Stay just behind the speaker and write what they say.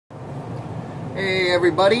Hey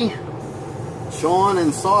everybody, Sean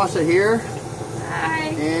and Sasha here. Hi.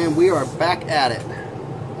 And we are back at it.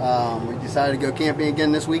 We decided to go camping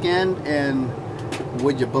again this weekend, and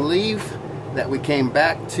would you believe that we came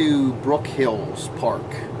back to Brooke Hills Park?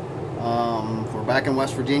 We're back in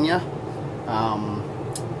West Virginia.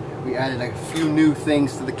 We added a few new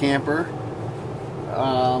things to the camper.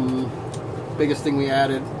 Biggest thing we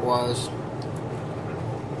added was,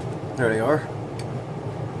 there they are,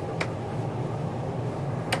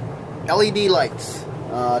 LED lights.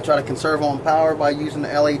 Try to conserve on power by using the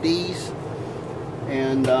LEDs,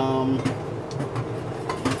 and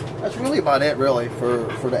that's really about it really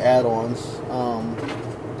for the add-ons.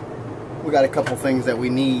 We got a couple things that we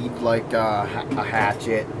need, like a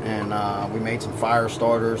hatchet, and we made some fire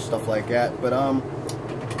starters, stuff like that. But I'm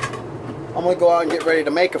gonna go out and get ready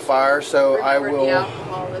to make a fire, so I will. The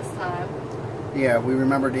alcohol this time. Yeah, we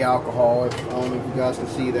remembered the alcohol. I don't know if you guys can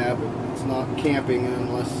see that, but it's not camping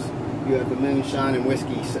unless you have the moonshine and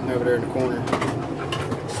whiskey sitting over there in the corner.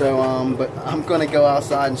 So, but I'm gonna go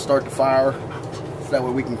outside and start the fire, so that way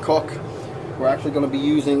we can cook. We're actually gonna be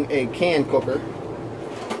using a can cooker.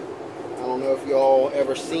 I don't know if y'all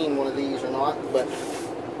ever seen one of these or not, but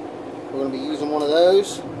we're gonna be using one of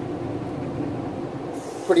those.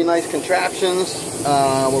 Pretty nice contraptions.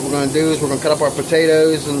 What we're gonna do is we're gonna cut up our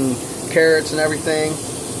potatoes and carrots and everything,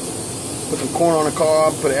 put some corn on the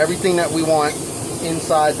cob, put everything that we want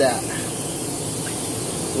inside that.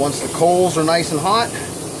 Once the coals are nice and hot,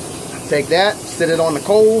 take that, sit it on the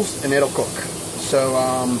coals, and it'll cook. So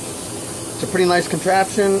it's a pretty nice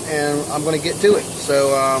contraption, and I'm going to get to it.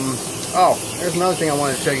 So oh, there's another thing I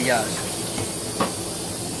wanted to show you guys.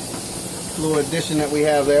 A little addition that we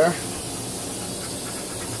have there.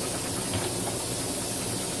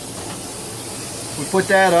 We put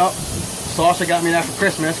that up. Sasha got me that for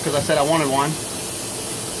Christmas because I said I wanted one.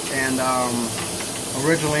 And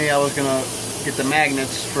originally I was gonna get the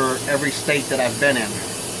magnets for every state that I've been in,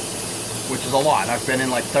 which is a lot. I've been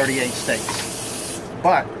in like 38 states.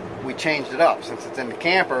 But we changed it up. Since it's in the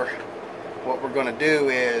camper, what we're gonna do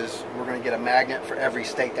is we're gonna get a magnet for every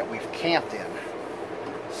state that we've camped in.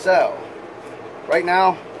 So right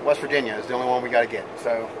now, West Virginia is the only one we gotta get.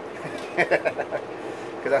 So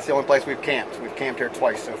because that's the only place we've camped. We've camped here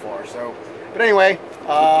twice so far. So, but anyway,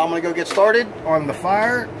 I'm gonna go get started on the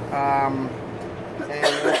fire, and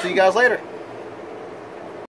we'll see you guys later.